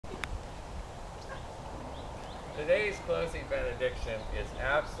Today's closing benediction is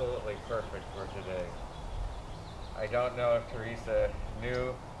absolutely perfect for today. I don't know if Teresa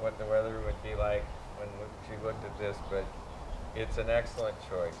knew what the weather would be like when she looked at this, but it's an excellent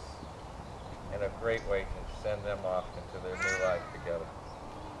choice and a great way to send them off into their new life together.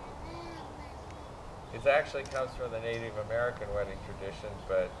 It actually comes from the Native American wedding tradition,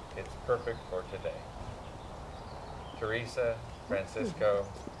 but it's perfect for today. Teresa, Francisco,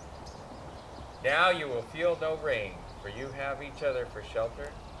 now you will feel no rain, for you have each other for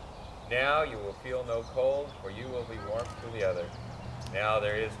shelter. Now you will feel no cold, for you will be warm to the other. Now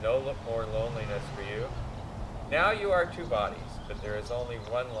there is no more loneliness for you. Now you are two bodies, but there is only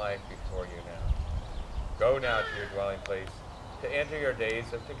one life before you now. Go now to your dwelling place, to enter your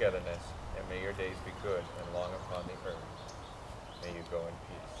days of togetherness, and may your days be good and long upon the earth. May you go in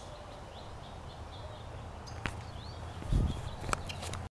peace.